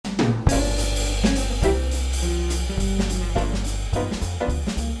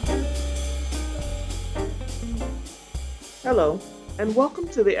Hello, and welcome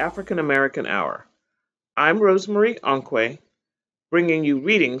to the African American Hour. I'm Rosemarie Onwukwe, bringing you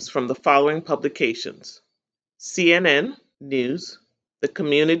readings from the following publications: CNN News, The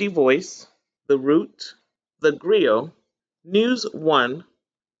Community Voice, The Root, The Grio, News One,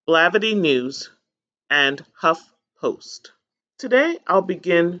 Blavity News, and Huff Post. Today I'll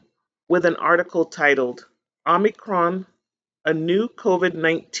begin with an article titled Omicron, a new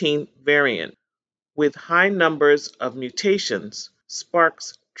COVID-19 variant with high numbers of mutations,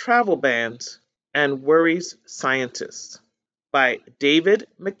 sparks travel bans and worries scientists, by David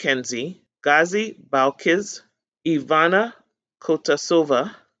Mackenzie, Gazi Balkiz, Ivana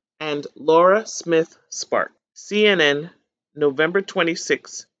Kotasova, and Laura Smith Spark. CNN, November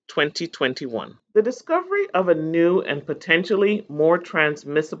 26, 2021. The discovery of a new and potentially more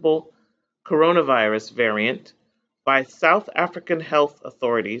transmissible coronavirus variant by South African health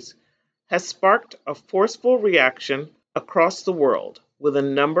authorities has sparked a forceful reaction across the world, with a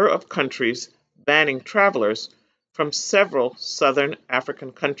number of countries banning travelers from several southern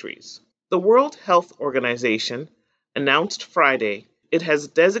African countries. The World Health Organization announced Friday it has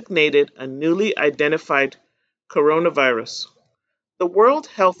designated a newly identified coronavirus. The World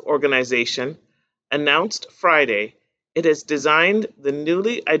Health Organization announced Friday it has designed the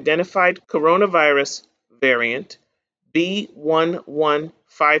newly identified coronavirus variant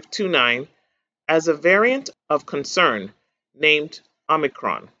B11529 as a variant of concern named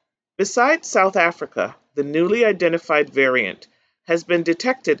Omicron. Besides South Africa, the newly identified variant has been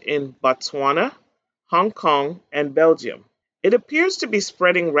detected in Botswana, Hong Kong, and Belgium. It appears to be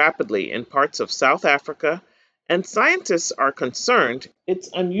spreading rapidly in parts of South Africa, and scientists are concerned its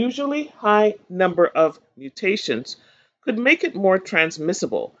unusually high number of mutations could make it more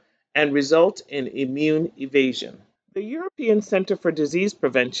transmissible and result in immune evasion. The European Centre for Disease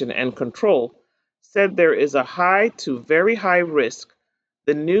Prevention and Control said there is a high to very high risk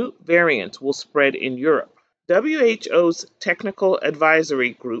the new variant will spread in Europe. WHO's Technical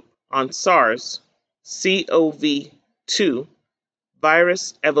Advisory Group on SARS-CoV-2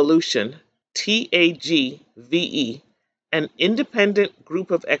 virus evolution, TAGVE, an independent group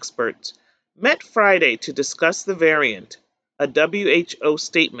of experts, met Friday to discuss the variant, a WHO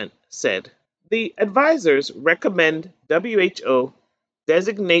statement said. The advisors recommend WHO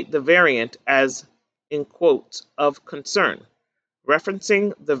designate the variant as, in quotes, of concern,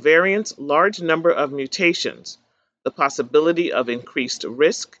 referencing the variant's large number of mutations, the possibility of increased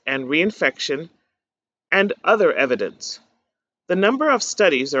risk and reinfection, and other evidence. The number of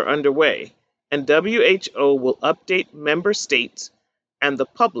studies are underway, and WHO will update member states and the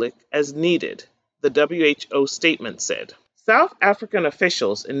public as needed, the WHO statement said. South African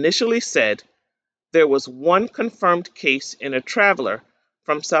officials initially said there was one confirmed case in a traveler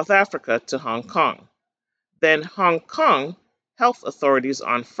from South Africa to Hong Kong. Then Hong Kong health authorities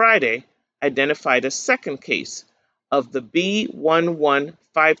on Friday identified a second case of the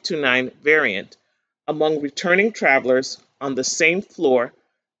B11529 variant among returning travelers on the same floor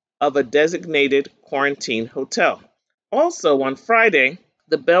of a designated quarantine hotel. Also on Friday,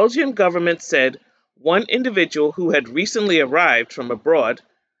 the Belgian government said one individual who had recently arrived from abroad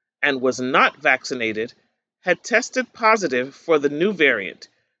and was not vaccinated had tested positive for the new variant,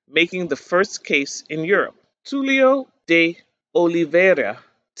 making the first case in Europe. Tulio de Oliveira,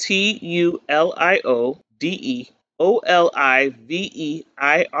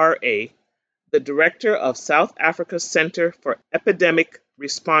 TULIODEOLIVEIRA, the director of South Africa's Center for Epidemic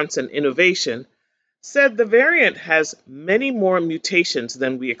Response and Innovation, said the variant has many more mutations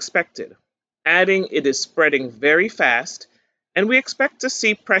than we expected, adding it is spreading very fast, and we expect to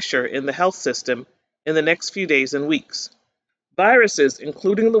see pressure in the health system in the next few days and weeks. Viruses,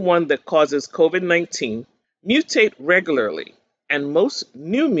 including the one that causes COVID-19, mutate regularly, and most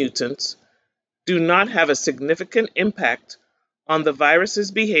new mutants do not have a significant impact on the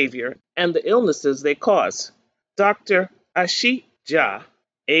virus's behavior and the illnesses they cause. Dr. Ashit Jha,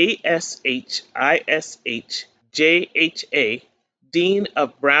 ASHISHJHA, Dean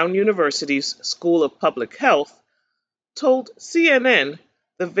of Brown University's School of Public Health, told CNN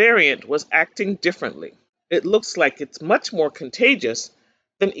the variant was acting differently. It looks like it's much more contagious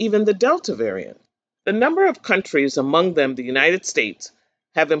than even the Delta variant. The number of countries, among them the United States,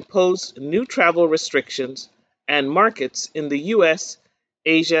 have imposed new travel restrictions, and markets in the US,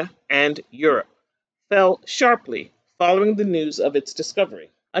 Asia, and Europe fell sharply following the news of its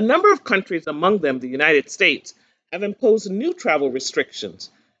discovery. A number of countries, among them the United States, have imposed new travel restrictions,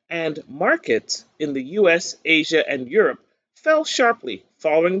 and markets in the US, Asia, and Europe fell sharply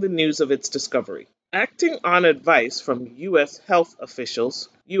following the news of its discovery. Acting on advice from U.S. health officials,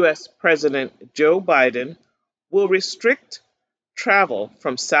 U.S. President Joe Biden will restrict travel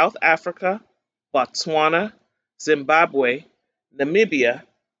from South Africa, Botswana, Zimbabwe, Namibia,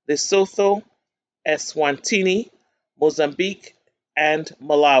 Lesotho, Eswatini, Mozambique, and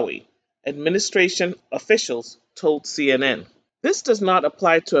Malawi, administration officials told CNN. This does not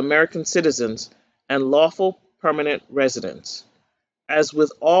apply to American citizens and lawful permanent residents. As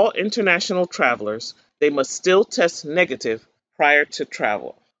with all international travelers, they must still test negative prior to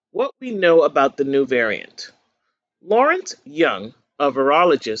travel. What we know about the new variant. Lawrence Young, a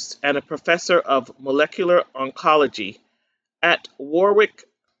virologist and a professor of molecular oncology at Warwick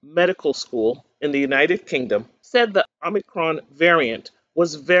Medical School in the United Kingdom, said the Omicron variant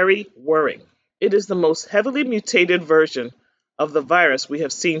was very worrying. It is the most heavily mutated version of the virus we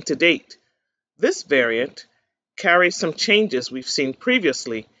have seen to date. This variant carries some changes we've seen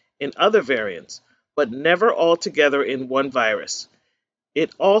previously in other variants, but never all together in one virus.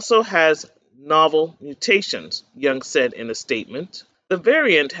 It also has novel mutations, Young said in a statement. The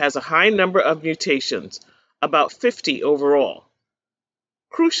variant has a high number of mutations, about 50 overall.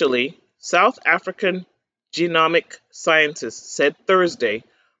 Crucially, South African genomic scientists said Thursday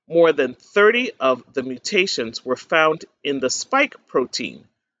more than 30 of the mutations were found in the spike protein,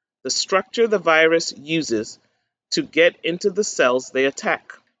 the structure the virus uses to get into the cells they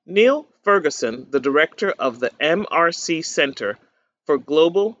attack. Neil Ferguson, the director of the MRC Center for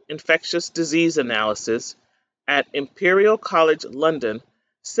Global Infectious Disease Analysis at Imperial College London,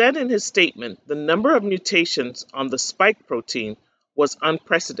 said in his statement the number of mutations on the spike protein was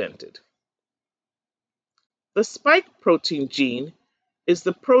unprecedented. The spike protein gene is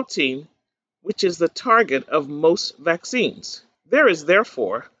the protein which is the target of most vaccines. There is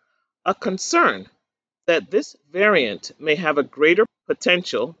therefore a concern that this variant may have a greater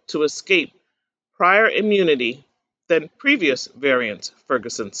potential to escape prior immunity than previous variants,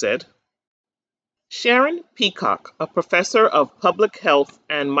 Ferguson said. Sharon Peacock, a professor of public health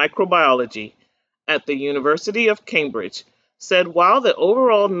and microbiology at the University of Cambridge, said while the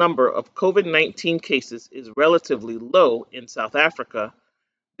overall number of COVID-19 cases is relatively low in South Africa,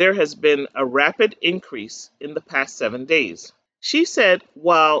 there has been a rapid increase in the past 7 days. She said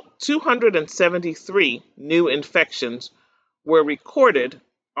while 273 new infections were recorded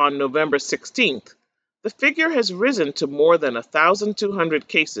on November 16th, the figure has risen to more than 1,200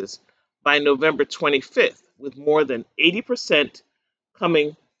 cases by November 25th, with more than 80%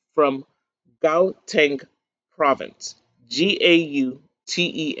 coming from Gauteng province, Gauteng.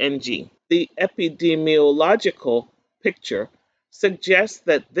 The epidemiological picture suggests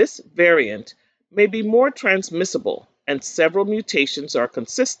that this variant may be more transmissible, and several mutations are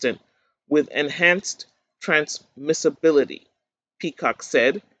consistent with enhanced transmissibility, Peacock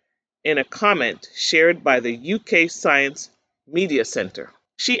said in a comment shared by the UK Science Media Centre.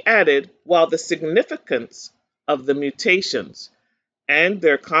 She added, while the significance of the mutations and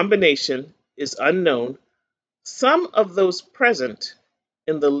their combination is unknown, some of those present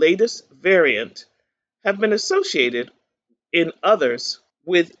in the latest variant have been associated in others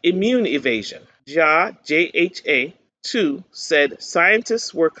with immune evasion. JHA 2 said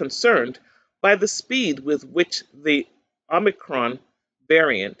scientists were concerned by the speed with which the Omicron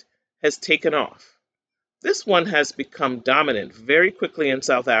variant has taken off. This one has become dominant very quickly in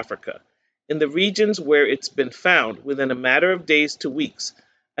South Africa, in the regions where it's been found within a matter of days to weeks,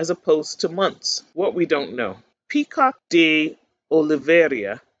 as opposed to months. What we don't know. Peacock de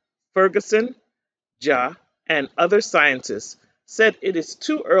Oliveira, Ferguson, Ja, and other scientists said it is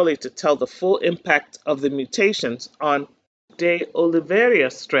too early to tell the full impact of the mutations on. De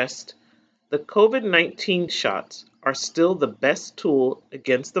Oliveira stressed the COVID-19 shots are still the best tool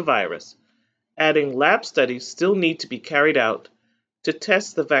against the virus, adding lab studies still need to be carried out to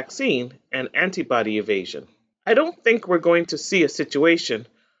test the vaccine and antibody evasion. I don't think we're going to see a situation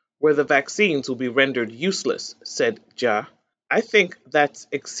where the vaccines will be rendered useless, said Ja. I think that's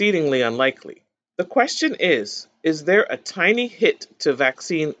exceedingly unlikely. The question is there a tiny hit to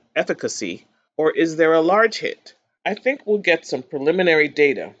vaccine efficacy, or is there a large hit? I think we'll get some preliminary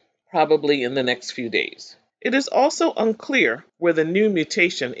data, probably in the next few days. It is also unclear where the new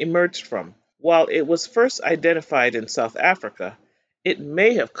mutation emerged from. While it was first identified in South Africa, it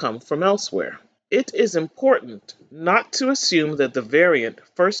may have come from elsewhere. It is important not to assume that the variant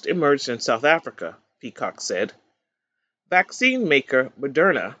first emerged in South Africa, Peacock said. Vaccine maker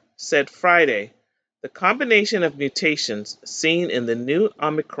Moderna said Friday the combination of mutations seen in the new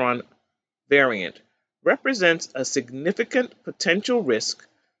Omicron variant represents a significant potential risk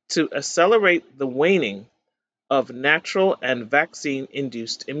to accelerate the waning of natural and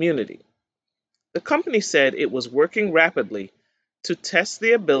vaccine-induced immunity. The company said it was working rapidly to test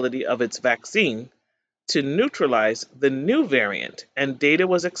the ability of its vaccine to neutralize the new variant, and data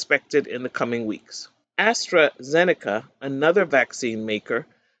was expected in the coming weeks. AstraZeneca, another vaccine maker,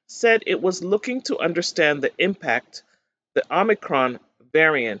 said it was looking to understand the impact the Omicron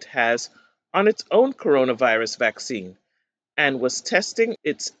variant has on its own coronavirus vaccine and was testing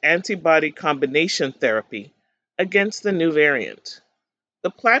its antibody combination therapy against the new variant. The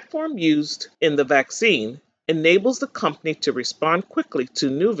platform used in the vaccine enables the company to respond quickly to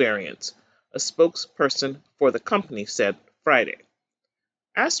new variants, a spokesperson for the company said Friday.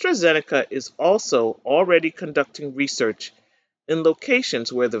 AstraZeneca is also already conducting research in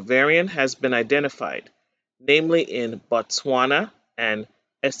locations where the variant has been identified, namely in Botswana and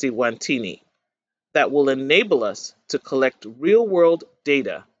Eswatini, that will enable us to collect real-world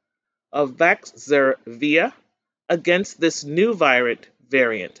data of Vaxzevria against this new variant,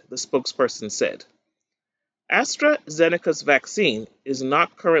 the spokesperson said. AstraZeneca's vaccine is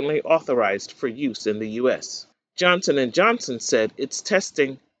not currently authorized for use in the U.S. Johnson & Johnson said it's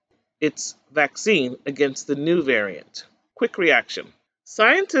testing its vaccine against the new variant. Quick reaction.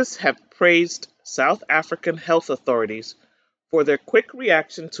 Scientists have praised South African health authorities for their quick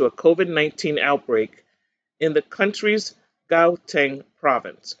reaction to a COVID-19 outbreak in the country's Gauteng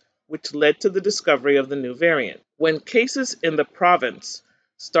province, which led to the discovery of the new variant. When cases in the province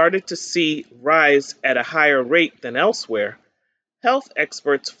started to see rise at a higher rate than elsewhere, health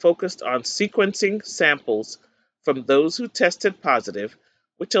experts focused on sequencing samples from those who tested positive,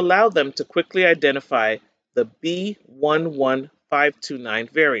 which allowed them to quickly identify the B11529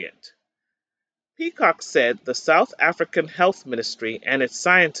 variant. Peacock said the South African Health Ministry and its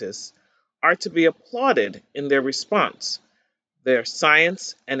scientists are to be applauded in their response, their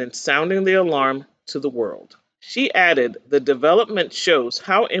science, and in sounding the alarm to the world. She added, the development shows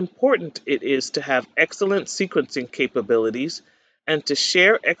how important it is to have excellent sequencing capabilities and to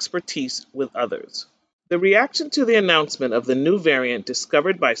share expertise with others. The reaction to the announcement of the new variant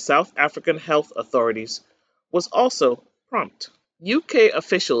discovered by South African health authorities was also prompt. UK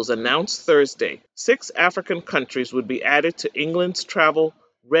officials announced Thursday 6 African countries would be added to England's travel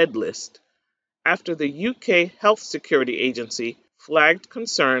red list after the UK Health Security Agency flagged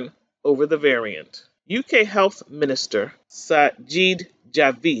concern over the variant. UK Health Minister Sajid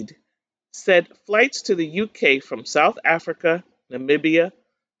Javid said flights to the UK from South Africa, Namibia,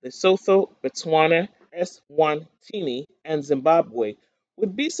 Lesotho, Botswana, Eswatini, and Zimbabwe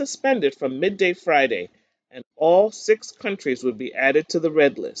would be suspended from midday Friday, and all 6 countries would be added to the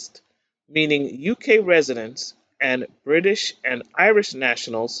red list, meaning UK residents and British and Irish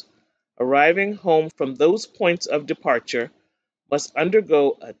nationals arriving home from those points of departure must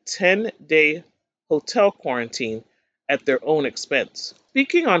undergo a 10-day hotel quarantine at their own expense.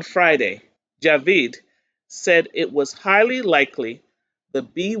 Speaking on Friday, Javid said it was highly likely the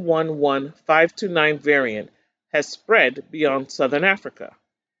B11529 variant has spread beyond Southern Africa.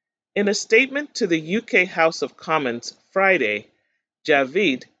 In a statement to the UK House of Commons Friday,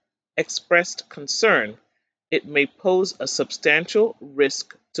 Javid expressed concern it may pose a substantial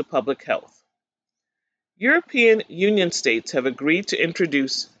risk to public health. European Union states have agreed to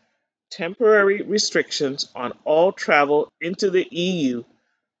introduce temporary restrictions on all travel into the EU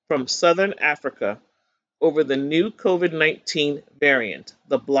from Southern Africa over the new COVID-19 variant,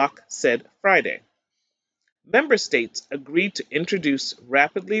 the bloc said Friday. Member states agreed to introduce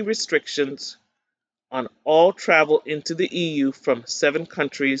rapidly restrictions on all travel into the EU from 7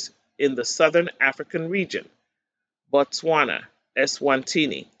 countries in the Southern African region: Botswana,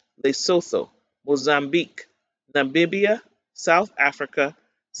 Eswatini, Lesotho, Mozambique, Namibia, South Africa,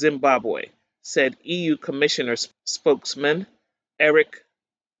 Zimbabwe, said EU Commissioner spokesman Eric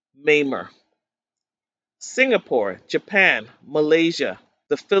Mamer. Singapore, Japan, Malaysia,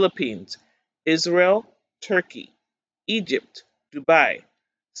 the Philippines, Israel, Turkey, Egypt, Dubai,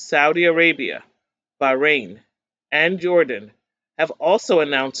 Saudi Arabia, Bahrain, and Jordan have also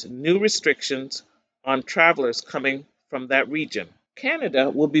announced new restrictions on travelers coming from that region. Canada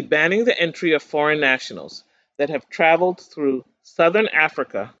will be banning the entry of foreign nationals that have traveled through Southern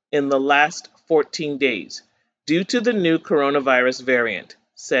Africa in the last 14 days due to the new coronavirus variant,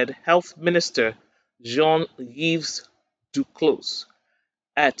 said Health Minister Jean-Yves Duclos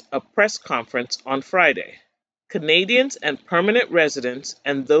at a press conference on Friday. Canadians and permanent residents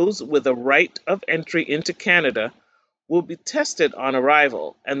and those with a right of entry into Canada will be tested on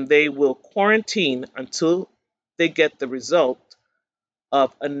arrival, and they will quarantine until they get the result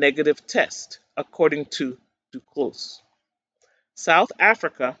of a negative test, according to Duclos. South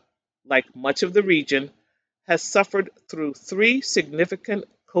Africa, like much of the region, has suffered through 3 significant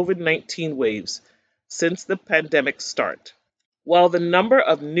COVID-19 waves since the pandemic's start. While the number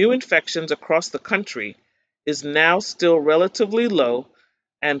of new infections across the country is now still relatively low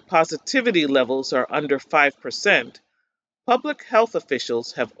and positivity levels are under 5%, public health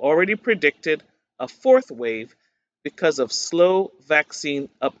officials have already predicted a fourth wave because of slow vaccine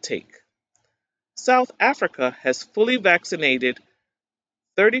uptake. South Africa has fully vaccinated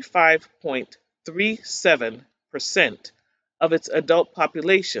 35.37% of its adult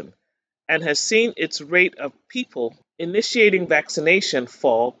population and has seen its rate of people initiating vaccination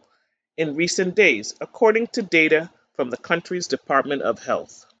fall in recent days, according to data from the country's Department of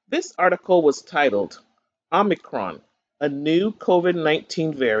Health. This article was titled Omicron, a new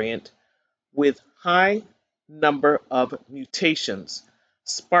COVID-19 variant with high number of mutations,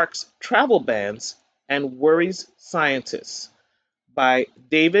 sparks travel bans and worries scientists by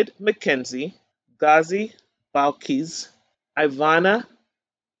David Mackenzie, Ghazi Balkis, Ivana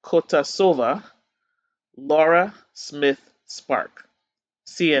Kotasova, Laura Smith Spark.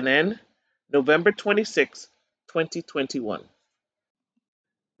 CNN, November 26, 2021.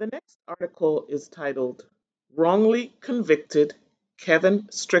 The next article is titled Wrongly Convicted Kevin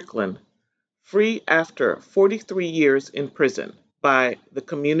Strickland Free After 43 Years in Prison by The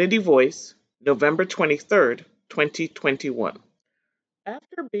Community Voice, November 23, 2021.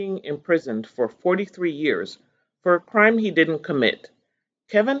 After being imprisoned for 43 years for a crime he didn't commit,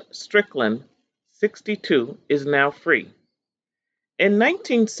 Kevin Strickland, 62, is now free. In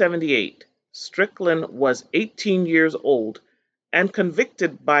 1978, Strickland was 18 years old and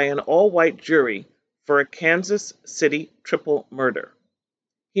convicted by an all-white jury for a Kansas City triple murder.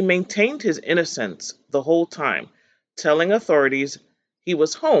 He maintained his innocence the whole time, telling authorities he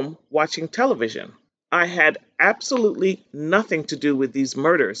was home watching television. I had absolutely nothing to do with these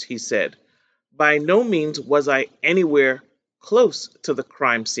murders, he said. By no means was I anywhere close to the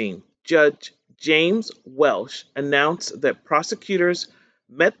crime scene. Judge James Welsh announced that prosecutors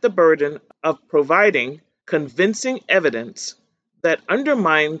met the burden of providing convincing evidence that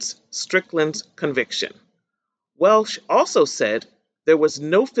undermines Strickland's conviction. Welsh also said there was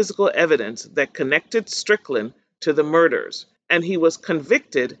no physical evidence that connected Strickland to the murders, and he was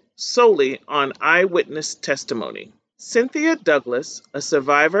convicted solely on eyewitness testimony. Cynthia Douglas, a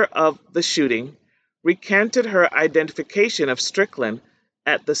survivor of the shooting, recanted her identification of Strickland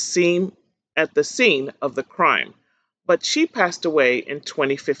at the scene of the crime, but she passed away in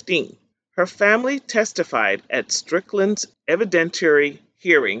 2015. Her family testified at Strickland's evidentiary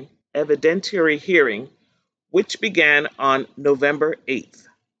hearing, which began on November 8th.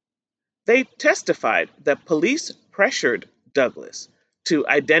 They testified that police pressured Douglas to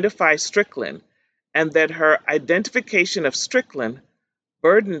identify Strickland and that her identification of Strickland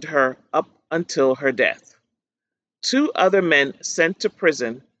burdened her up until her death. Two other men sent to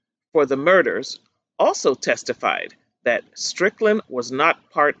prison for the murders also testified that Strickland was not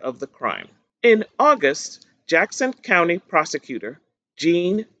part of the crime. In August, Jackson County prosecutor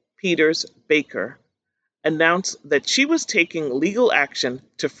Jean Peters Baker announced that she was taking legal action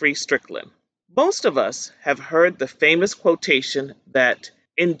to free Strickland. Most of us have heard the famous quotation that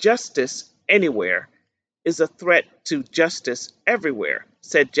injustice anywhere is a threat to justice everywhere,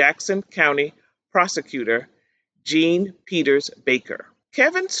 said Jackson County prosecutor Jean Peters Baker.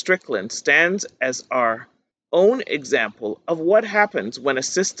 Kevin Strickland stands as our own example of what happens when a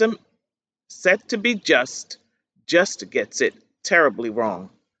system said to be just gets it terribly wrong.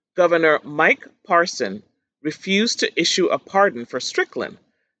 Governor Mike Parson refused to issue a pardon for Strickland,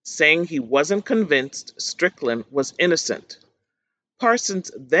 saying he wasn't convinced Strickland was innocent.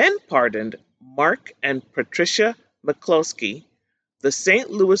 Parsons then pardoned Mark and Patricia McCloskey, the St.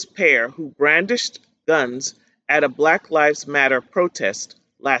 Louis pair who brandished guns at a Black Lives Matter protest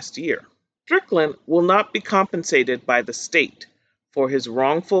last year. Strickland will not be compensated by the state for his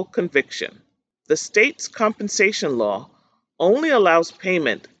wrongful conviction. The state's compensation law only allows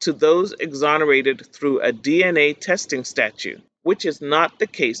payment to those exonerated through a DNA testing statute, which is not the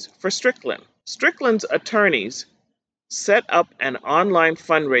case for Strickland. Strickland's attorneys set up an online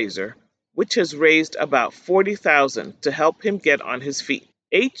fundraiser which has raised about $40,000 to help him get on his feet.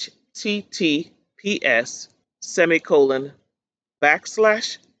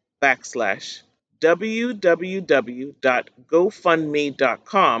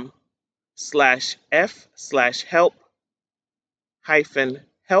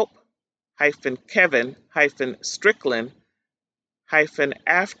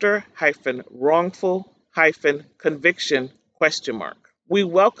 We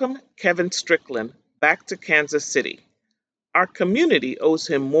welcome Kevin Strickland back to Kansas City. Our community owes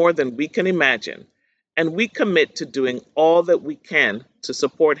him more than we can imagine, and we commit to doing all that we can to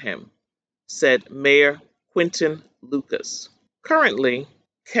support him, said Mayor Quinton Lucas. Currently,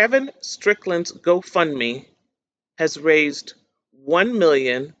 Kevin Strickland's GoFundMe has raised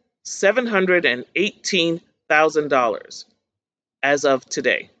 $1,718,000 as of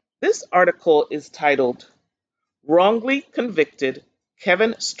today. This article is titled Wrongly Convicted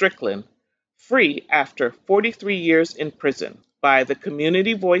Kevin Strickland Free After 43 Years in Prison by the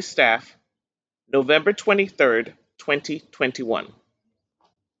Community Voice staff, November 23rd, 2021.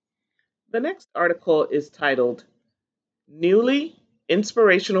 The next article is titled Newly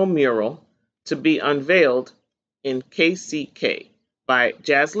Inspirational Mural to be Unveiled in KCK by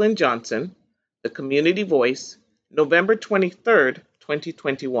Jaslyn Johnson, the Community Voice, November 23rd,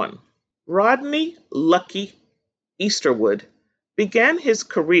 2021. Rodney Lucky Easterwood began his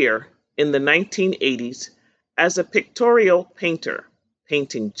career in the 1980s as a pictorial painter,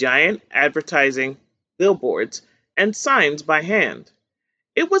 painting giant advertising billboards and signs by hand.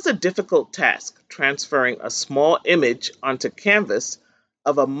 It was a difficult task transferring a small image onto canvas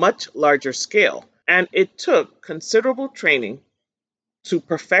of a much larger scale, and it took considerable training to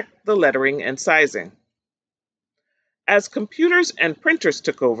perfect the lettering and sizing. As computers and printers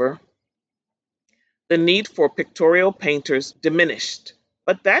took over, the need for pictorial painters diminished,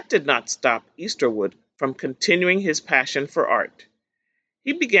 but that did not stop Easterwood from continuing his passion for art.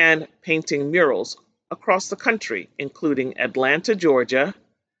 He began painting murals across the country, including Atlanta, Georgia,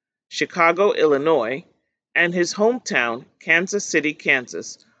 Chicago, Illinois, and his hometown, Kansas City,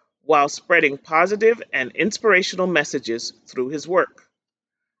 Kansas, while spreading positive and inspirational messages through his work.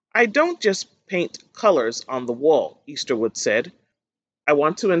 I don't just paint colors on the wall, Easterwood said. I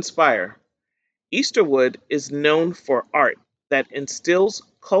want to inspire. Easterwood is known for art that instills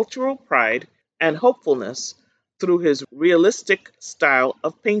cultural pride and hopefulness through his realistic style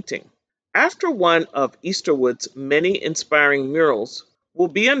of painting. After one of Easterwood's many inspiring murals will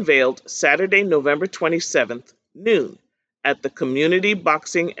be unveiled Saturday, November 27th, noon, at the Community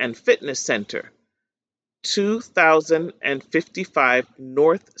Boxing and Fitness Center, 2055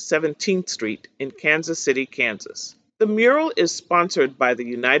 North 17th Street in Kansas City, Kansas. The mural is sponsored by the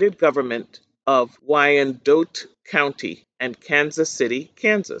United Government of Wyandotte County and Kansas City,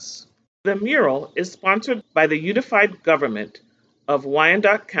 Kansas. The mural is sponsored by the Unified Government of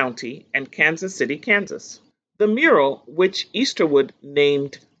Wyandotte County and Kansas City, Kansas. The mural, which Easterwood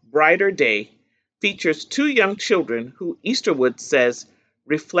named Brighter Day, features two young children who Easterwood says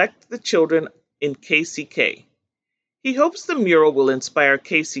reflect the children in KCK. He hopes the mural will inspire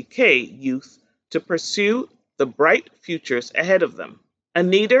KCK youth to pursue the bright futures ahead of them.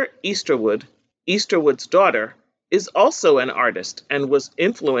 Anita Easterwood, Easterwood's daughter, is also an artist and was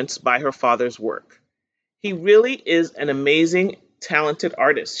influenced by her father's work. He really is an amazing, talented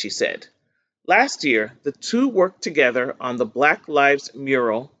artist, she said. Last year, the two worked together on the Black Lives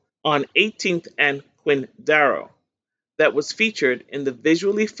mural on 18th and Quindaro that was featured in the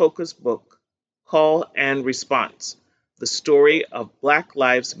visually focused book Call and Response, The Story of Black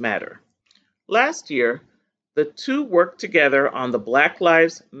Lives Matter. Last year, the two worked together on the Black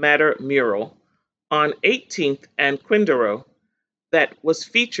Lives Matter mural on 18th and Quindaro that was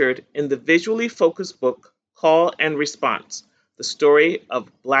featured in the visually focused book Call and Response, The Story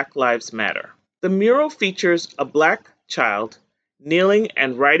of Black Lives Matter. The mural features a black child kneeling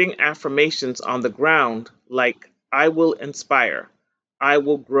and writing affirmations on the ground like, I will inspire, I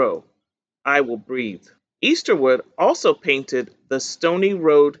will grow, I will breathe. Easterwood also painted the Stony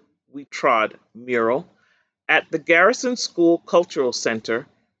Road We Trod mural at the Garrison School Cultural Center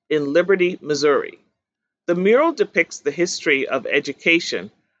in Liberty, Missouri. The mural depicts the history of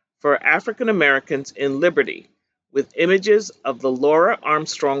education for African Americans in Liberty, with images of the Laura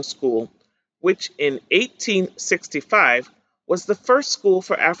Armstrong School, which in 1865 was the first school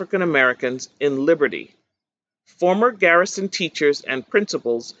for African Americans in Liberty. Former Garrison teachers and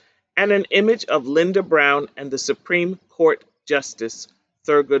principals, and an image of Linda Brown and the Supreme Court Justice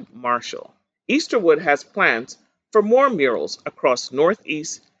Thurgood Marshall. Easterwood has plans for more murals across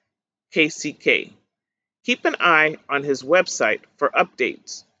Northeast KCK. Keep an eye on his website for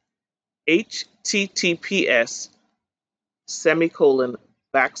updates.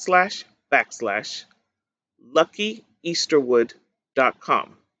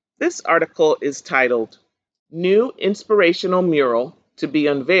 https://luckyeasterwood.com. This article is titled New Inspirational Mural to be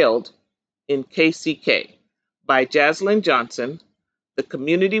Unveiled in KCK by Jaslyn Johnson, the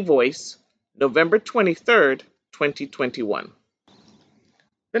Community Voice, November 23rd, 2021.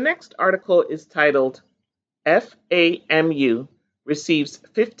 The next article is titled FAMU receives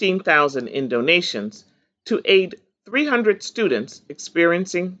 $15,000 in donations to aid 300 students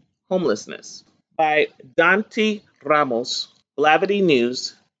experiencing homelessness by Dante Ramos, Blavity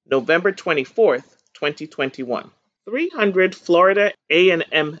News, November 24th, 2021. 300 Florida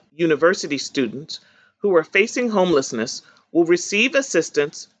A&M University students who are facing homelessness will receive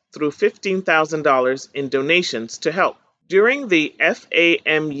assistance through $15,000 in donations to help. During the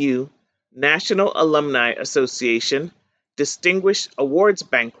FAMU National Alumni Association Distinguished Awards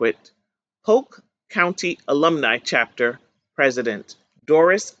Banquet, Polk County Alumni Chapter President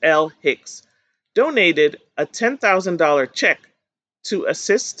Doris L. Hicks donated a $10,000 check to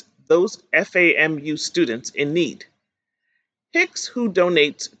assist those FAMU students in need. Hicks, who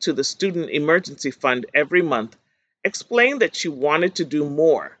donates to the Student Emergency Fund every month, explained that she wanted to do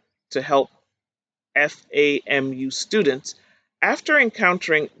more to help FAMU students after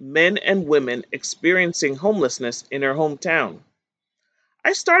encountering men and women experiencing homelessness in her hometown.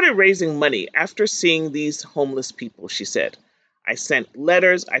 I started raising money after seeing these homeless people, she said. I sent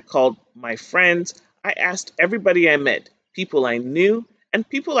letters, I called my friends, I asked everybody I met, people I knew, and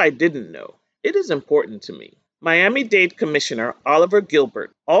people I didn't know. It is important to me. Miami-Dade Commissioner Oliver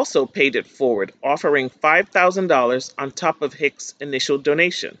Gilbert also paid it forward, offering $5,000 on top of Hicks' initial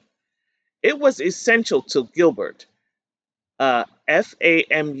donation. It was essential to Gilbert, a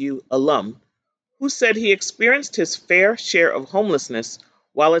FAMU alum, who said he experienced his fair share of homelessness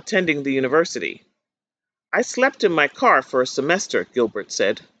while attending the university. I slept in my car for a semester, Gilbert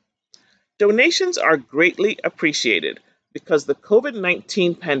said. Donations are greatly appreciated because the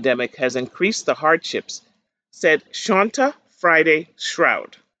COVID-19 pandemic has increased the hardships, said Shanta Friday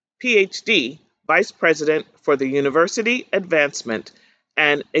Shroud, PhD, Vice President for the University Advancement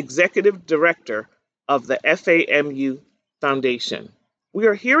and Executive Director of the FAMU Foundation. We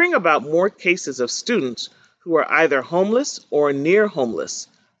are hearing about more cases of students who are either homeless or near homeless,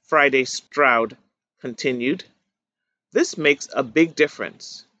 Friday Stroud continued. This makes a big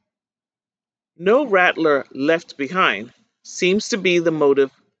difference. No Rattler Left Behind seems to be the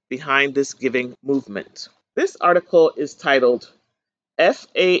motive behind this giving movement. This article is titled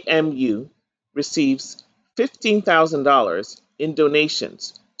FAMU Receives $15,000 in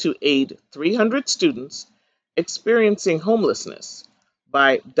Donations to Aid 300 Students Experiencing Homelessness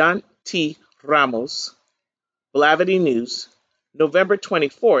by Don T. Ramos, Blavity News, November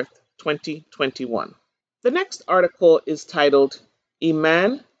 24th, 2021. The next article is titled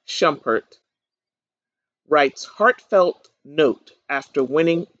Iman Shumpert Writes Heartfelt Note After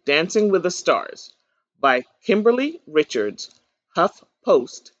Winning Dancing with the Stars by Kimberly Richards, Huff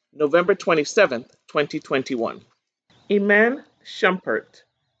Post, November 27th, 2021. Iman Shumpert,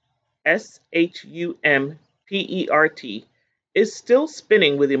 Shumpert, is still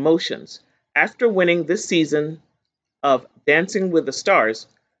spinning with emotions after winning this season of Dancing with the Stars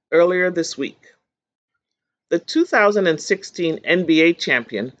earlier this week. The 2016 NBA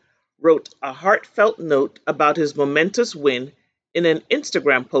champion wrote a heartfelt note about his momentous win in an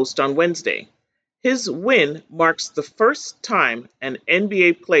Instagram post on Wednesday. His win marks the first time an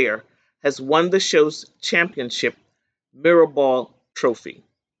NBA player has won the show's championship Mirrorball trophy.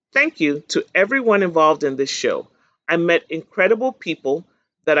 Thank you to everyone involved in this show. I met incredible people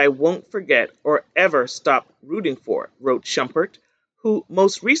that I won't forget or ever stop rooting for, wrote Shumpert, who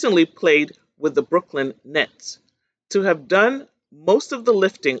most recently played with the Brooklyn Nets. To have done most of the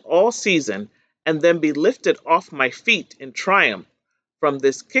lifting all season and then be lifted off my feet in triumph from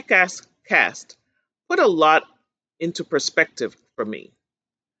this kick-ass cast put a lot into perspective for me.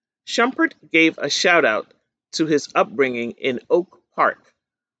 Shumpert gave a shout-out to his upbringing in Oak Park,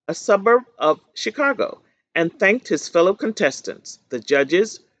 a suburb of Chicago, and thanked his fellow contestants, the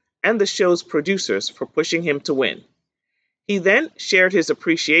judges, and the show's producers for pushing him to win. He then shared his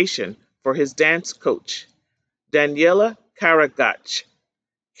appreciation for his dance coach, Daniela Karagach,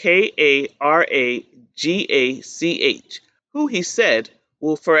 Karagach, who he said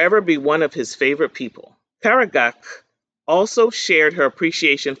will forever be one of his favorite people. Karagach also shared her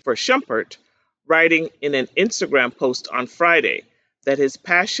appreciation for Shumpert, writing in an Instagram post on Friday that his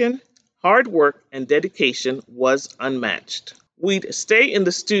passion, hard work, and dedication was unmatched. We'd stay in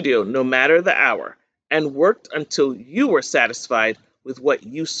the studio no matter the hour and worked until you were satisfied with what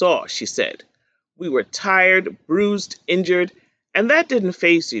you saw, she said. We were tired, bruised, injured, and that didn't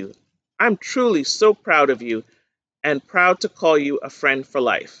faze you. I'm truly so proud of you and proud to call you a friend for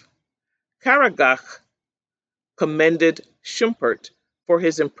life. Karagach commended Shumpert for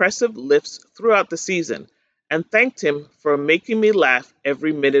his impressive lifts throughout the season and thanked him for making me laugh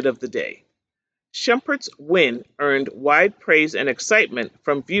every minute of the day. Shumpert's win earned wide praise and excitement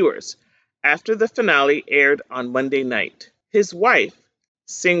from viewers after the finale aired on Monday night. His wife,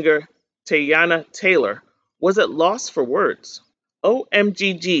 singer Teyana Taylor, was at loss for words.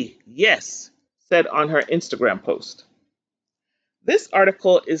 OMGG, yes, said on her Instagram post. This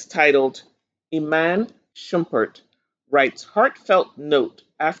article is titled Iman Shumpert writes heartfelt note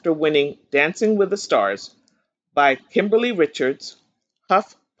after winning Dancing with the Stars by Kimberly Richards,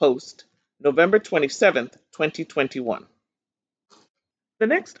 Huff Post, November 27th, 2021. The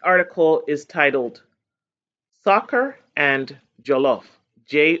next article is titled Soccer and Jollof,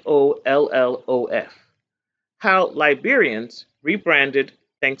 Jollof, How Liberians Rebranded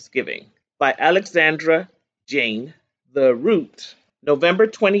Thanksgiving by Alexandra Jane, The Root, November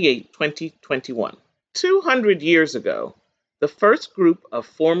 28, 2021. 200 years ago, the first group of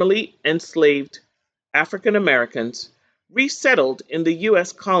formerly enslaved African Americans resettled in the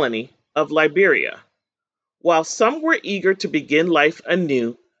U.S. colony of Liberia. While some were eager to begin life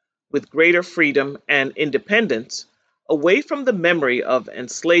anew with greater freedom and independence, away from the memory of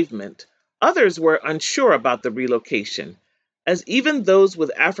enslavement, others were unsure about the relocation, as even those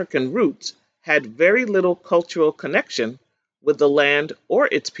with African roots had very little cultural connection with the land or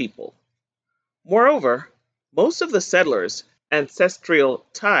its people. Moreover, most of the settlers' ancestral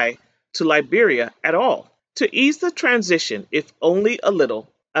tie to Liberia at all. To ease the transition, if only a little,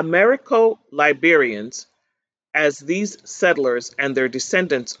 Americo-Liberians, as these settlers and their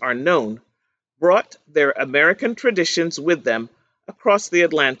descendants are known, brought their American traditions with them across the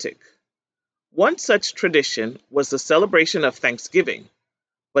Atlantic. One such tradition was the celebration of Thanksgiving,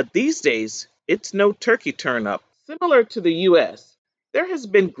 but these days it's no turkey turn-up. Similar to the U.S., there has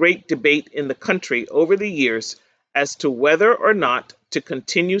been great debate in the country over the years as to whether or not to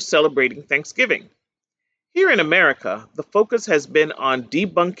continue celebrating Thanksgiving. Here in America, the focus has been on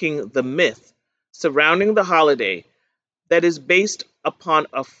debunking the myth surrounding the holiday that is based upon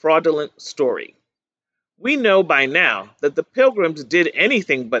a fraudulent story. We know by now that the Pilgrims did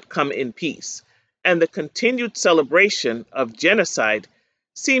anything but come in peace, and the continued celebration of genocide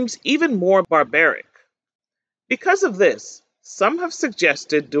seems even more barbaric. Because of this, some have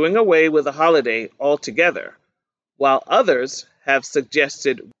suggested doing away with the holiday altogether, while others have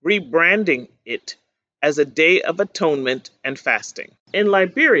suggested rebranding it as a day of atonement and fasting. In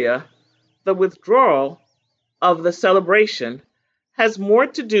Liberia, the withdrawal of the celebration has more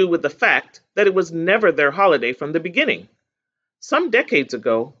to do with the fact that it was never their holiday from the beginning. Some decades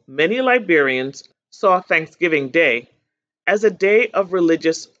ago, many Liberians saw Thanksgiving Day as a day of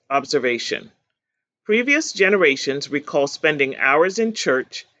religious observation. Previous generations recall spending hours in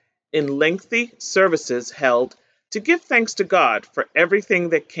church in lengthy services held to give thanks to God for everything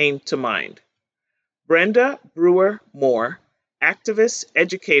that came to mind. Brenda Brewer Moore, activist,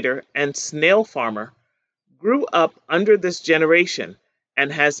 educator, and snail farmer, grew up under this generation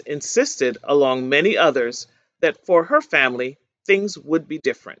and has insisted, along many others, that for her family, things would be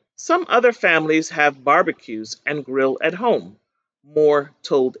different. Some other families have barbecues and grill at home, Moore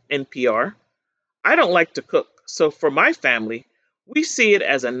told NPR. I don't like to cook, so for my family, we see it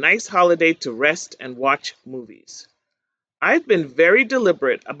as a nice holiday to rest and watch movies. I've been very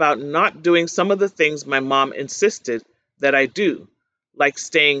deliberate about not doing some of the things my mom insisted that I do, like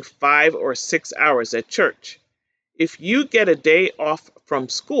staying 5 or 6 hours at church. If you get a day off from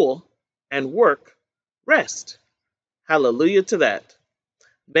school and work, rest. Hallelujah to that.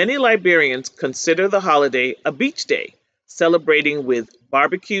 Many Liberians consider the holiday a beach day, celebrating with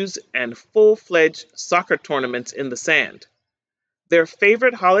barbecues and full-fledged soccer tournaments in the sand. Their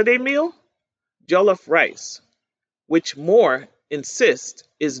favorite holiday meal? Jollof rice, which Moore insists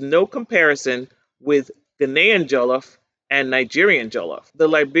is no comparison with Ghanaian jollof and Nigerian jollof. The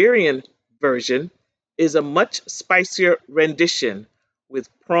Liberian version is a much spicier rendition with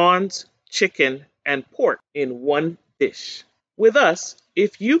prawns, chicken, and pork in one dish. With us,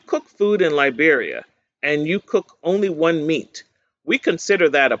 if you cook food in Liberia and you cook only one meat, we consider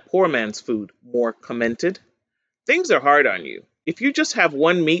that a poor man's food, Moore commented. Things are hard on you. If you just have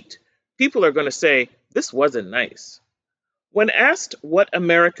one meat, people are going to say, this wasn't nice. When asked what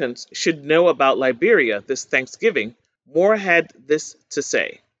Americans should know about Liberia this Thanksgiving, Moore had this to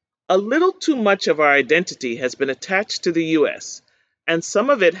say. A little too much of our identity has been attached to the U.S., and some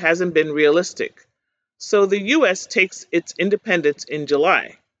of it hasn't been realistic. So the U.S. takes its independence in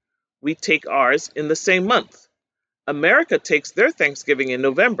July. We take ours in the same month. America takes their Thanksgiving in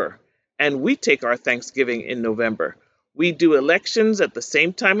November, and we take our Thanksgiving in November. We do elections at the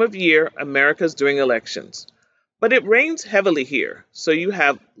same time of year America's doing elections. But it rains heavily here, so you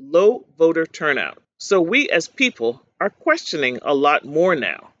have low voter turnout. So we as people are questioning a lot more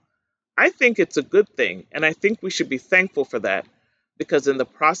now. I think it's a good thing, and I think we should be thankful for that, because in the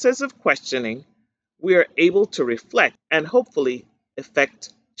process of questioning, we are able to reflect and hopefully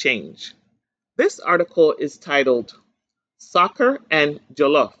effect change. This article is titled Soccer and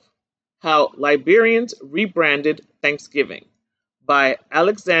Jollof, How Liberians Rebranded Thanksgiving by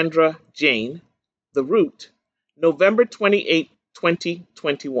Alexandra Jane, The Root, November 28,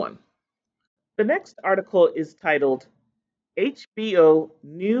 2021. The next article is titled HBO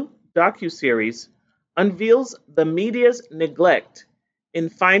New Docuseries Unveils the Media's Neglect in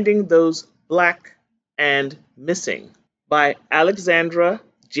Finding Those Black and Missing by Alexandra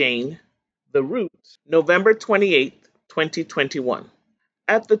Jane, The Root, November 28, 2021.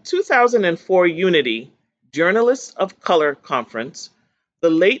 At the 2004 Unity Journalists of Color Conference,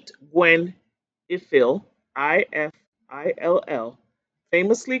 the late Gwen Ifill, Ifill,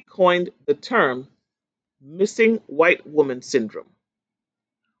 famously coined the term missing white woman syndrome.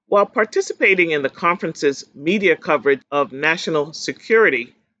 While participating in the conference's media coverage of national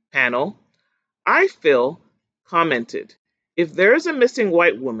security panel, Ifill commented, "If there is a missing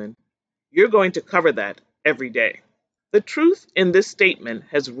white woman, you're going to cover that every day." The truth in this statement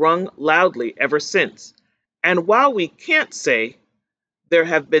has rung loudly ever since, and while we can't say there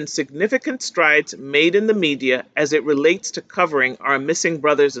have been significant strides made in the media as it relates to covering our missing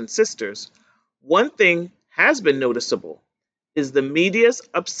brothers and sisters, one thing has been noticeable is the media's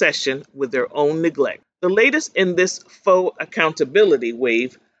obsession with their own neglect. The latest in this faux accountability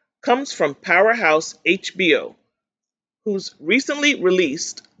wave comes from powerhouse HBO, who's recently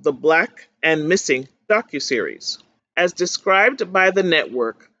released the Black and Missing docuseries. As described by the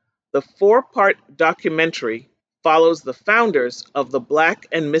network, the four-part documentary follows the founders of the Black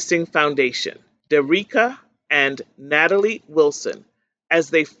and Missing Foundation, Derica and Natalie Wilson,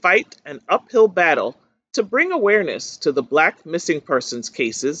 as they fight an uphill battle to bring awareness to the Black missing persons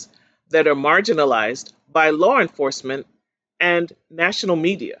cases that are marginalized by law enforcement and national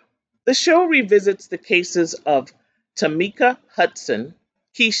media. The show revisits the cases of Tamika Hudson,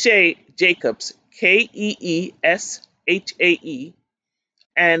 Keeshae Jacobs, Keeshae,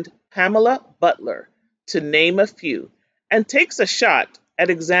 and Pamela Butler, to name a few, and takes a shot at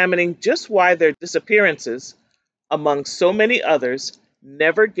examining just why their disappearances, among so many others,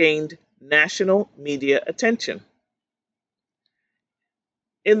 never gained national media attention.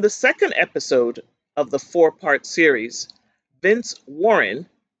 In the second episode of the four-part series, Vince Warren,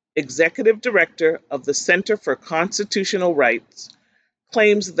 executive director of the Center for Constitutional Rights,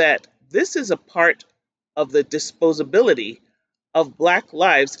 claims that this is a part of the disposability of Black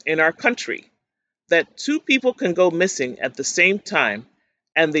lives in our country, that two people can go missing at the same time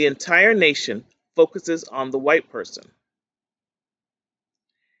and the entire nation focuses on the white person.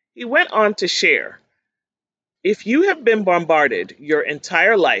 He went on to share, "If you have been bombarded your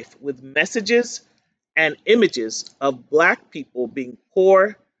entire life with messages and images of Black people being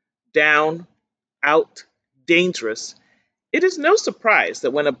poor, down, out, dangerous, it is no surprise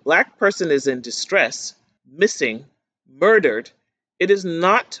that when a Black person is in distress, missing, murdered, it is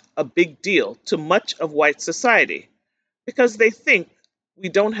not a big deal to much of white society because they think we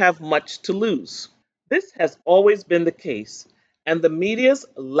don't have much to lose." This has always been the case, and the media's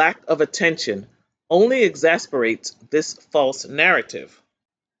lack of attention only exasperates this false narrative.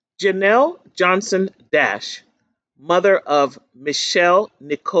 Janelle Johnson Dash, mother of Michelle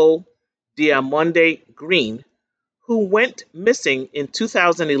Nicole Diamonde Green, who went missing in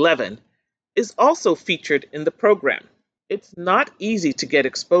 2011, is also featured in the program. It's not easy to get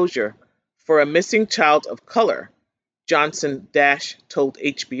exposure for a missing child of color, Johnson Dash told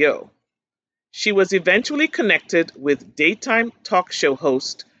HBO. She was eventually connected with daytime talk show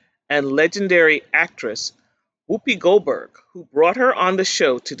host and legendary actress Whoopi Goldberg, who brought her on the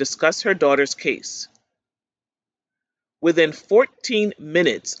show to discuss her daughter's case. Within 14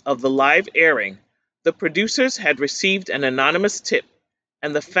 minutes of the live airing, the producers had received an anonymous tip,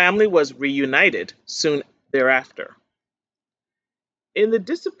 and the family was reunited soon thereafter. In the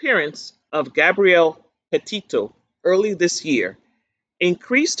disappearance of Gabrielle Petito early this year,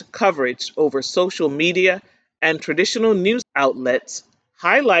 increased coverage over social media and traditional news outlets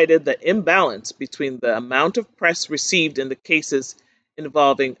highlighted the imbalance between the amount of press received in the cases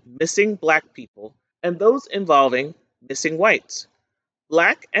involving missing Black people and those involving missing whites.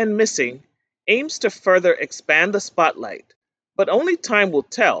 Black and Missing aims to further expand the spotlight, but only time will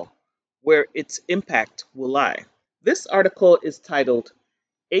tell where its impact will lie. This article is titled,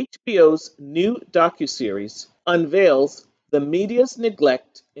 "HBO's New Docuseries Unveils the Media's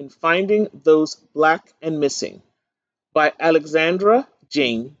Neglect in Finding Those Black and Missing," by Alexandra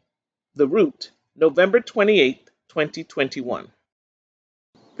Jane, The Root, November 28, 2021.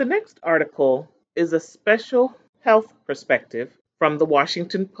 The next article is a special health perspective from the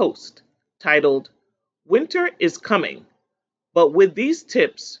Washington Post titled, "Winter is Coming, but with these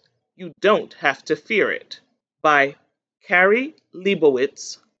tips, you don't have to fear it," by Carrie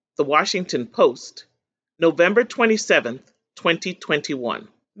Leibowitz, The Washington Post, November 27, 2021.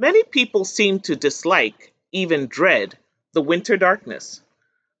 Many people seem to dislike even dread the winter darkness.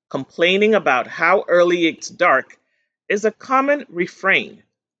 Complaining about how early it's dark is a common refrain,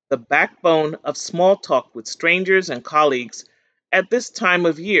 the backbone of small talk with strangers and colleagues at this time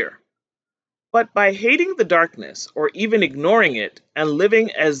of year. But by hating the darkness or even ignoring it and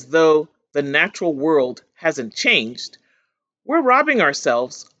living as though the natural world hasn't changed, we're robbing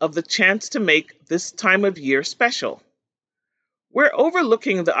ourselves of the chance to make this time of year special. We're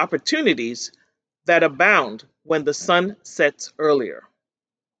overlooking the opportunities that abound when the sun sets earlier.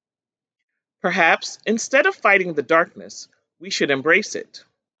 Perhaps instead of fighting the darkness, we should embrace it.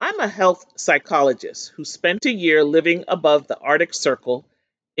 I'm a health psychologist who spent a year living above the Arctic Circle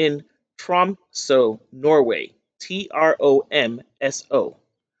in Tromsø, Norway, Tromso,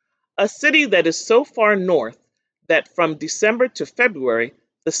 a city that is so far north that from December to February,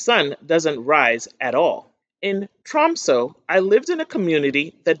 the sun doesn't rise at all. In Tromsø, I lived in a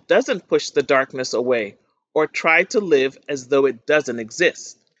community that doesn't push the darkness away or try to live as though it doesn't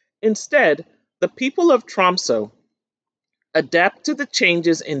exist. Instead, the people of Tromsø adapt to the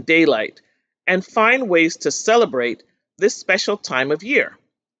changes in daylight and find ways to celebrate this special time of year.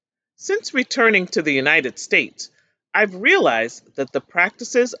 Since returning to the United States, I've realized that the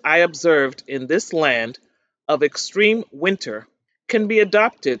practices I observed in this land of extreme winter can be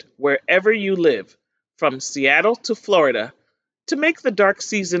adopted wherever you live, from Seattle to Florida, to make the dark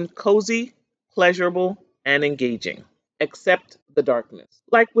season cozy, pleasurable, and engaging. Accept the darkness.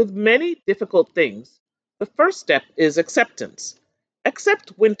 Like with many difficult things, the first step is acceptance.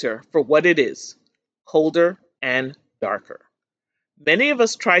 Accept winter for what it is, colder and darker. Many of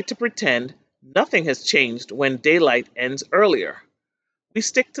us try to pretend nothing has changed when daylight ends earlier. We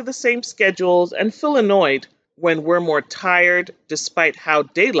stick to the same schedules and feel annoyed when we're more tired despite how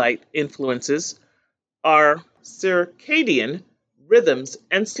daylight influences our circadian rhythms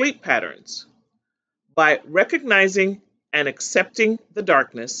and sleep patterns. By recognizing and accepting the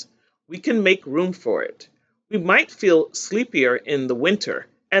darkness, we can make room for it. We might feel sleepier in the winter,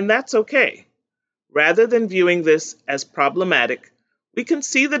 and that's okay. Rather than viewing this as problematic, we can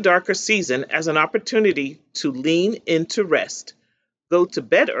see the darker season as an opportunity to lean into rest, go to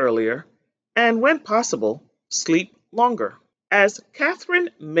bed earlier, and when possible, sleep longer. As Catherine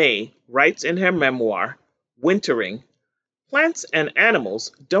May writes in her memoir, Wintering, plants and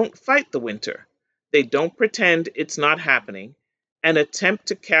animals don't fight the winter. They don't pretend it's not happening and attempt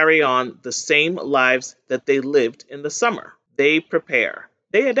to carry on the same lives that they lived in the summer. They prepare.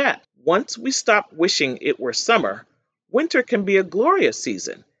 They adapt. Once we stop wishing it were summer, winter can be a glorious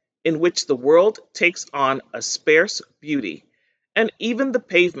season in which the world takes on a sparse beauty and even the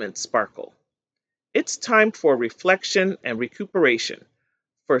pavements sparkle. It's time for reflection and recuperation,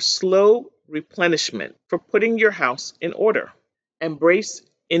 for slow replenishment, for putting your house in order. Embrace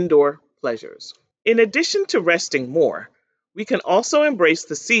indoor pleasures. In addition to resting more, we can also embrace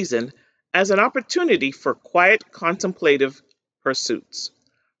the season as an opportunity for quiet contemplative pursuits,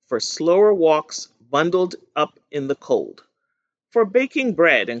 for slower walks bundled up in the cold, for baking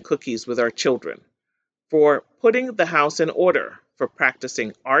bread and cookies with our children, for putting the house in order, for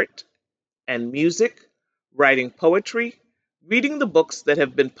practicing art and music, writing poetry, reading the books that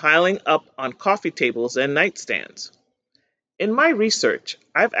have been piling up on coffee tables and nightstands. In my research,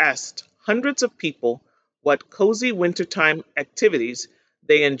 I've asked hundreds of people what cozy wintertime activities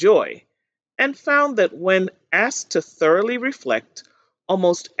they enjoy, and found that when asked to thoroughly reflect,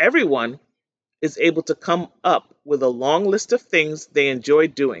 almost everyone is able to come up with a long list of things they enjoy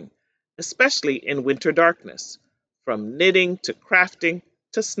doing, especially in winter darkness, from knitting to crafting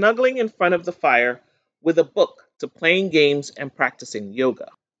to snuggling in front of the fire with a book to playing games and practicing yoga.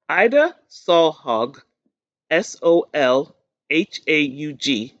 Ida Solhaug, Solhaug,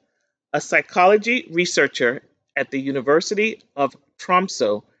 a psychology researcher at the University of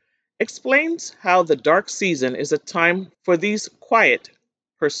Tromsø, explains how the dark season is a time for these quiet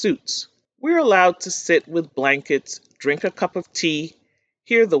pursuits. We're allowed to sit with blankets, drink a cup of tea,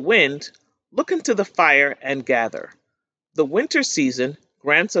 hear the wind, look into the fire, and gather. The winter season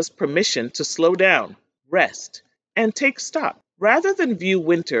grants us permission to slow down, rest, and take stock. Rather than view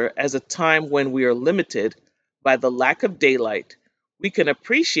winter as a time when we are limited by the lack of daylight, we can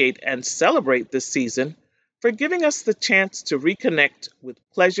appreciate and celebrate this season for giving us the chance to reconnect with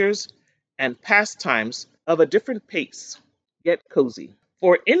pleasures and pastimes of a different pace. Get cozy.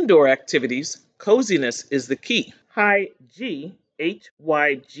 For indoor activities, coziness is the key. Hygge,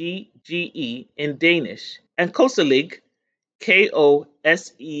 Hygge in Danish, and koselig,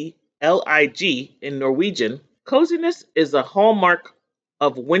 Koselig in Norwegian. Coziness is a hallmark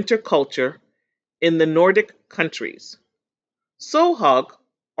of winter culture in the Nordic countries. Solhaug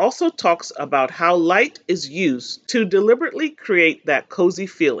also talks about how light is used to deliberately create that cozy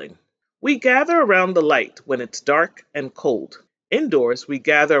feeling. We gather around the light when it's dark and cold. Indoors, we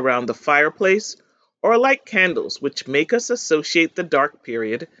gather around the fireplace or light candles, which make us associate the dark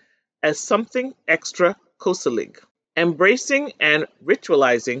period as something extra cozylig. Embracing and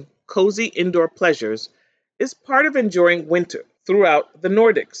ritualizing cozy indoor pleasures is part of enjoying winter throughout the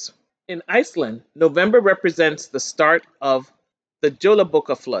Nordics. In Iceland, November represents the start of the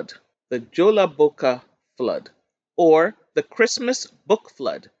Jolaboka flood, or the Christmas book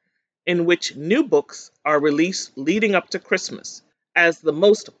flood, in which new books are released leading up to Christmas, as the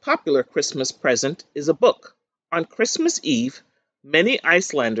most popular Christmas present is a book. On Christmas Eve, many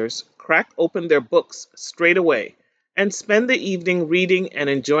Icelanders crack open their books straight away and spend the evening reading and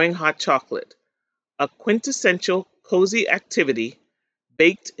enjoying hot chocolate, a quintessential cozy activity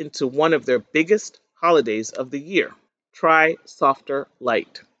baked into one of their biggest holidays of the year. Try softer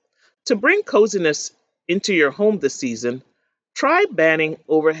light. To bring coziness into your home this season, try banning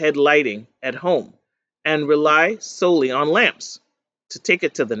overhead lighting at home and rely solely on lamps. To take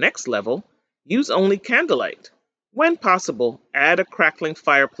it to the next level, use only candlelight. When possible, add a crackling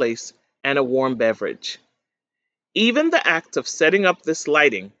fireplace and a warm beverage. Even the act of setting up this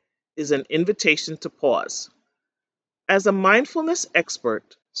lighting is an invitation to pause. As a mindfulness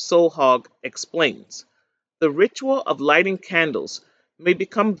expert, Solhog explains, the ritual of lighting candles may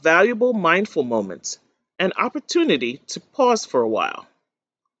become valuable mindful moments, an opportunity to pause for a while.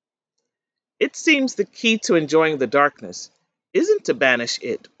 It seems the key to enjoying the darkness isn't to banish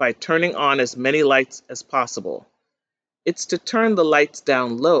it by turning on as many lights as possible. It's to turn the lights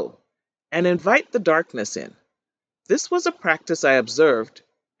down low and invite the darkness in. This was a practice I observed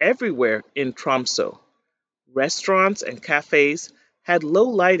everywhere in Tromsø. Restaurants and cafes had low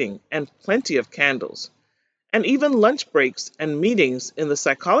lighting and plenty of candles, and even lunch breaks and meetings in the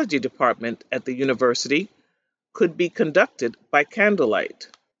psychology department at the university could be conducted by candlelight.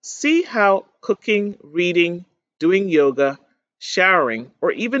 See how cooking, reading, doing yoga, showering,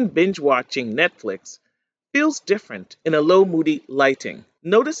 or even binge watching Netflix feels different in a low moody lighting.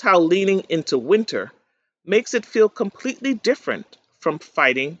 Notice how leaning into winter makes it feel completely different from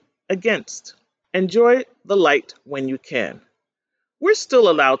fighting against. Enjoy the light when you can. We're still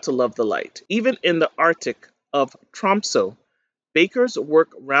allowed to love the light. Even in the Arctic of Tromsø, bakers work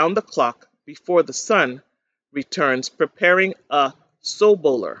round the clock before the sun returns preparing a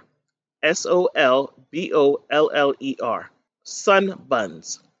solboller, Solboller, sun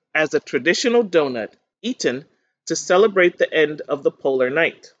buns, as a traditional donut eaten to celebrate the end of the polar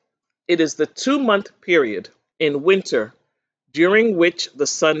night. It is the 2-month period in winter during which the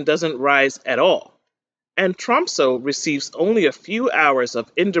sun doesn't rise at all, and Tromsø receives only a few hours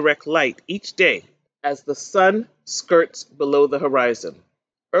of indirect light each day as the sun skirts below the horizon.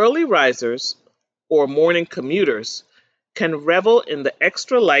 Early risers, or morning commuters, can revel in the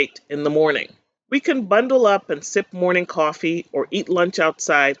extra light in the morning. We can bundle up and sip morning coffee or eat lunch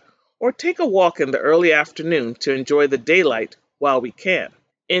outside or take a walk in the early afternoon to enjoy the daylight while we can.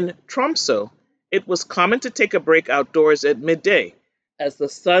 In Tromsø, it was common to take a break outdoors at midday as the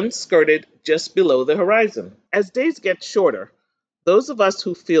sun skirted just below the horizon. As days get shorter, those of us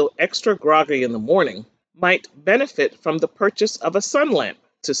who feel extra groggy in the morning might benefit from the purchase of a sun lamp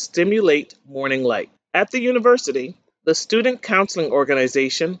to stimulate morning light. At the university, the Student Counseling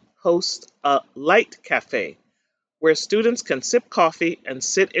Organization hosts a light cafe where students can sip coffee and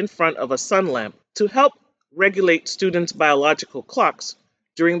sit in front of a sun lamp to help regulate students' biological clocks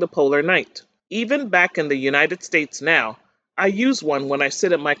during the polar night. Even back in the United States now, I use one when I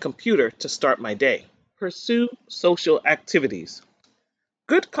sit at my computer to start my day. Pursue social activities.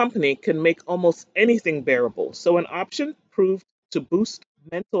 Good company can make almost anything bearable, so an option proved to boost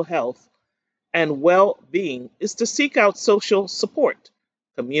mental health and well-being is to seek out social support,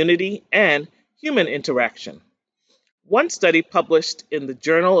 community, and human interaction. One study published in the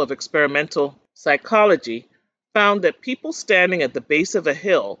Journal of Experimental Psychology found that people standing at the base of a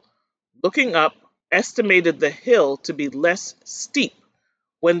hill looking up estimated the hill to be less steep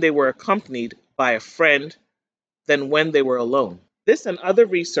when they were accompanied by a friend than when they were alone. This and other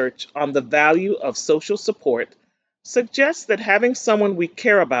research on the value of social support suggests that having someone we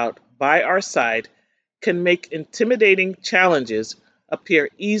care about by our side can make intimidating challenges appear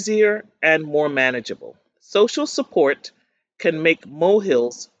easier and more manageable. Social support can make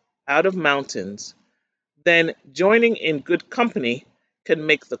molehills out of mountains, then joining in good company can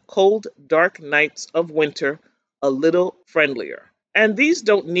make the cold, dark nights of winter a little friendlier. And these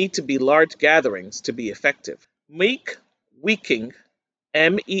don't need to be large gatherings to be effective. Meek Wiking,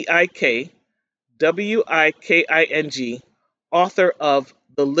 Meik Wiking, author of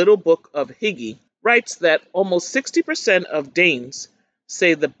The Little Book of Hygge, writes that almost 60% of Danes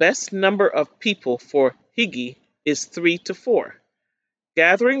say the best number of people for Hygge is 3 to 4.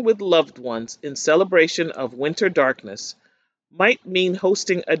 Gathering with loved ones in celebration of winter darkness might mean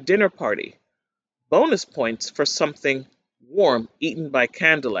hosting a dinner party, bonus points for something warm eaten by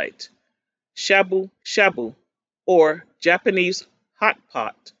candlelight, shabu shabu, or Japanese hot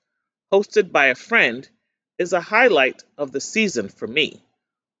pot, hosted by a friend, is a highlight of the season for me.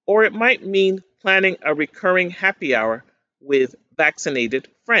 Or it might mean planning a recurring happy hour with vaccinated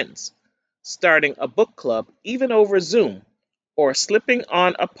friends, starting a book club even over Zoom, or slipping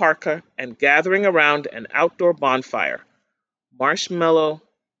on a parka and gathering around an outdoor bonfire. Marshmallow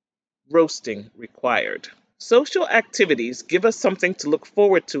roasting required. Social activities give us something to look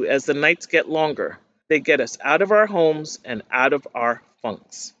forward to as the nights get longer. They get us out of our homes and out of our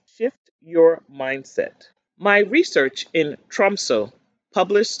funks. Shift your mindset. My research in Tromso,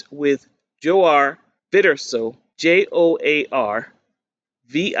 published with Joar Vitterso, Joar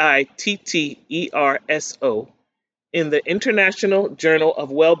Vitterso, in the International Journal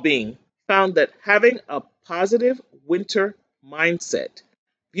of Wellbeing, found that having a positive winter mindset,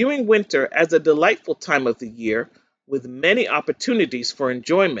 viewing winter as a delightful time of the year with many opportunities for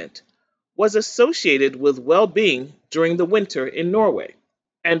enjoyment, was associated with well being during the winter in Norway.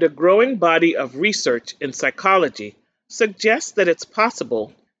 And a growing body of research in psychology suggests that it's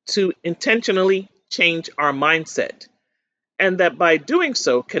possible to intentionally change our mindset, and that by doing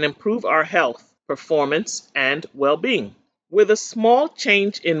so can improve our health, performance, and well being. With a small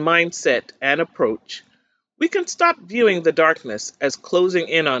change in mindset and approach, we can stop viewing the darkness as closing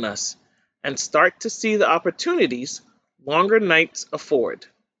in on us and start to see the opportunities longer nights afford.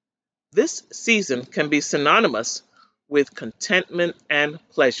 This season can be synonymous with contentment and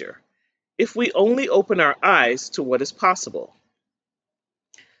pleasure if we only open our eyes to what is possible.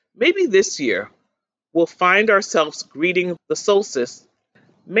 Maybe this year we'll find ourselves greeting the solstice.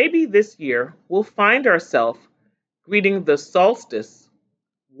 Maybe this year we'll find ourselves greeting the solstice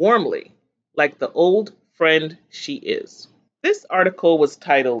warmly, like the old friend she is. This article was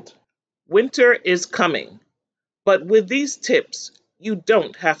titled, Winter is Coming, but with these tips, you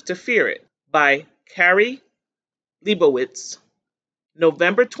don't have to fear it, by Carrie Leibowitz,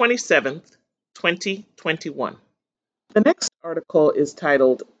 November 27th, 2021. The next article is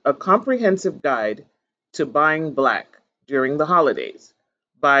titled, A Comprehensive Guide to Buying Black During the Holidays,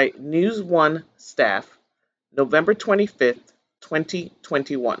 by News One staff, November 25th,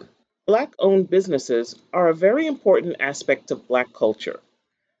 2021. Black-owned businesses are a very important aspect of Black culture.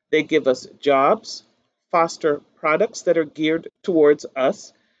 They give us jobs, foster products that are geared towards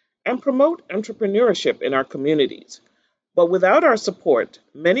us, and promote entrepreneurship in our communities. But without our support,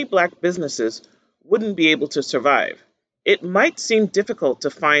 many Black businesses wouldn't be able to survive. It might seem difficult to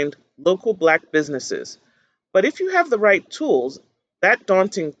find local Black businesses, but if you have the right tools, that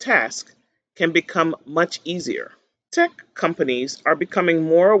daunting task can become much easier. Tech companies are becoming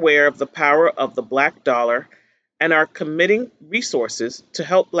more aware of the power of the Black dollar and are committing resources to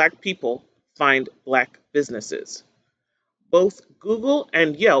help Black people find Black businesses. Both Google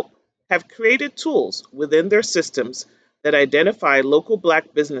and Yelp have created tools within their systems that identify local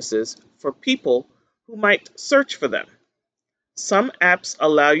Black businesses for people who might search for them. Some apps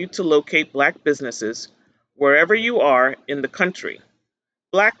allow you to locate Black businesses wherever you are in the country.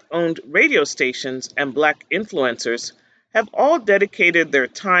 Black-owned radio stations and Black influencers have all dedicated their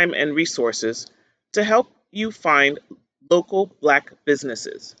time and resources to help you find local Black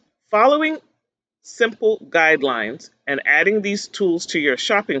businesses. Following simple guidelines and adding these tools to your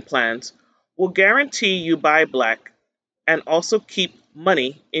shopping plans will guarantee you buy Black and also keep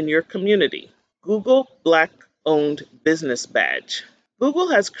money in your community. Google Black-owned business badge. Google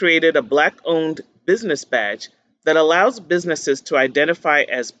has created a Black-owned business badge that allows businesses to identify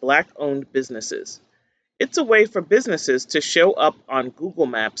as Black-owned businesses. It's a way for businesses to show up on Google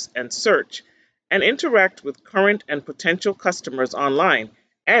Maps and search and interact with current and potential customers online,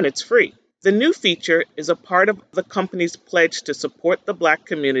 and it's free. The new feature is a part of the company's pledge to support the Black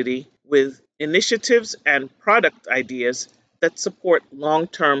community with initiatives and product ideas that support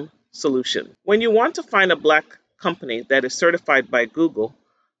long-term solutions. When you want to find a Black company that is certified by Google,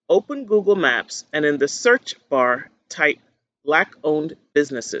 open Google Maps and in the search bar type Black-owned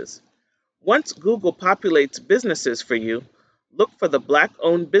businesses. Once Google populates businesses for you, look for the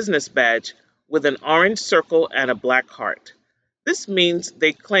Black-owned business badge with an orange circle and a black heart. This means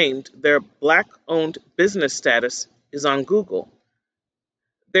they claimed their Black-owned business status is on Google.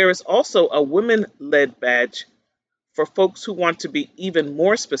 There is also a women-led badge for folks who want to be even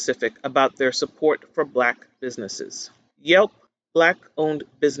more specific about their support for Black businesses. Yelp Black-owned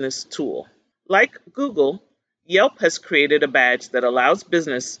business tool. Like Google, Yelp has created a badge that allows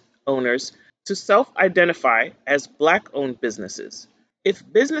business owners to self-identify as Black-owned businesses. If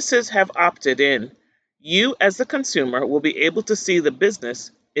businesses have opted in, you as the consumer will be able to see the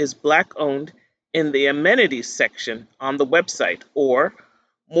business is Black-owned in the amenities section on the website or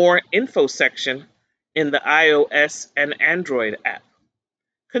more info section in the iOS and Android app.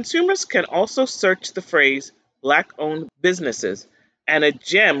 Consumers can also search the phrase Black-owned businesses, and a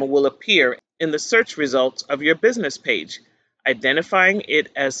gem will appear in the search results of your business page, identifying it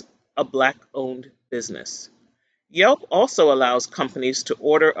as a Black-owned business. Yelp also allows companies to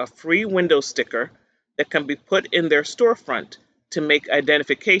order a free window sticker that can be put in their storefront to make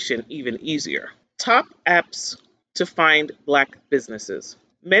identification even easier. Top apps to find Black businesses.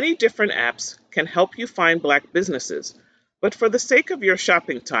 Many different apps can help you find Black businesses, but for the sake of your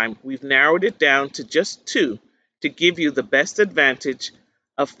shopping time, we've narrowed it down to just two to give you the best advantage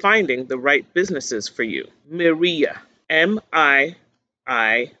of finding the right businesses for you. Miria, Miria.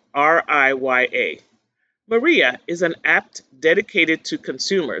 Maria is an app dedicated to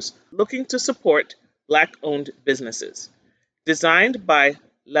consumers looking to support Black-owned businesses. Designed by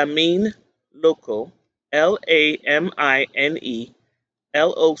Lamine Loco,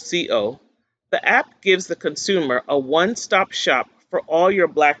 Lamineloco, the app gives the consumer a one-stop shop for all your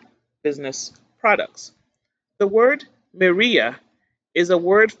Black business products. The word Miria is a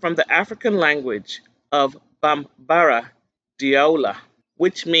word from the African language of Bambara Diola,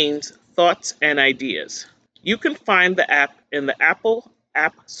 which means thoughts and ideas. You can find the app in the Apple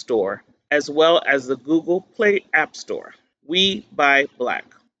App Store as well as the Google Play App Store. We Buy Black.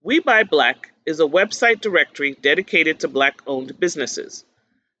 We Buy Black is a website directory dedicated to Black-owned businesses.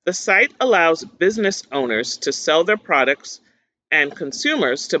 The site allows business owners to sell their products and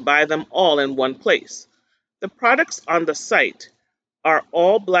consumers to buy them all in one place. The products on the site are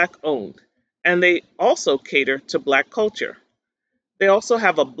all Black-owned, and they also cater to Black culture. They also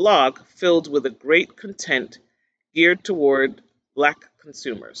have a blog filled with a great content geared toward Black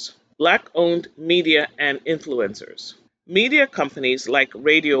consumers. Black-owned media and influencers. Media companies like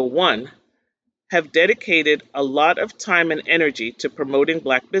Radio One have dedicated a lot of time and energy to promoting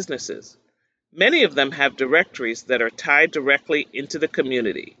Black businesses. Many of them have directories that are tied directly into the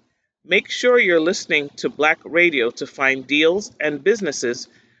community. Make sure you're listening to Black radio to find deals and businesses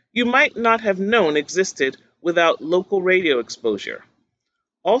you might not have known existed without local radio exposure.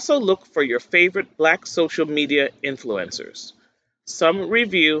 Also look for your favorite Black social media influencers. Some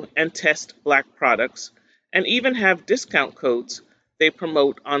review and test Black products and even have discount codes they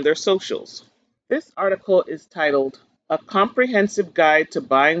promote on their socials. This article is titled A Comprehensive Guide to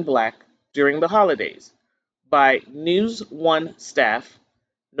Buying Black During the Holidays by News One staff,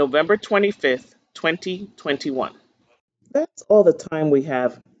 November 25th, 2021. That's all the time we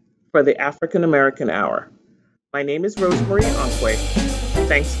have for the African American Hour. My name is Rosemarie Onwukwe.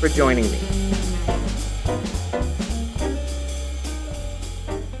 Thanks for joining me.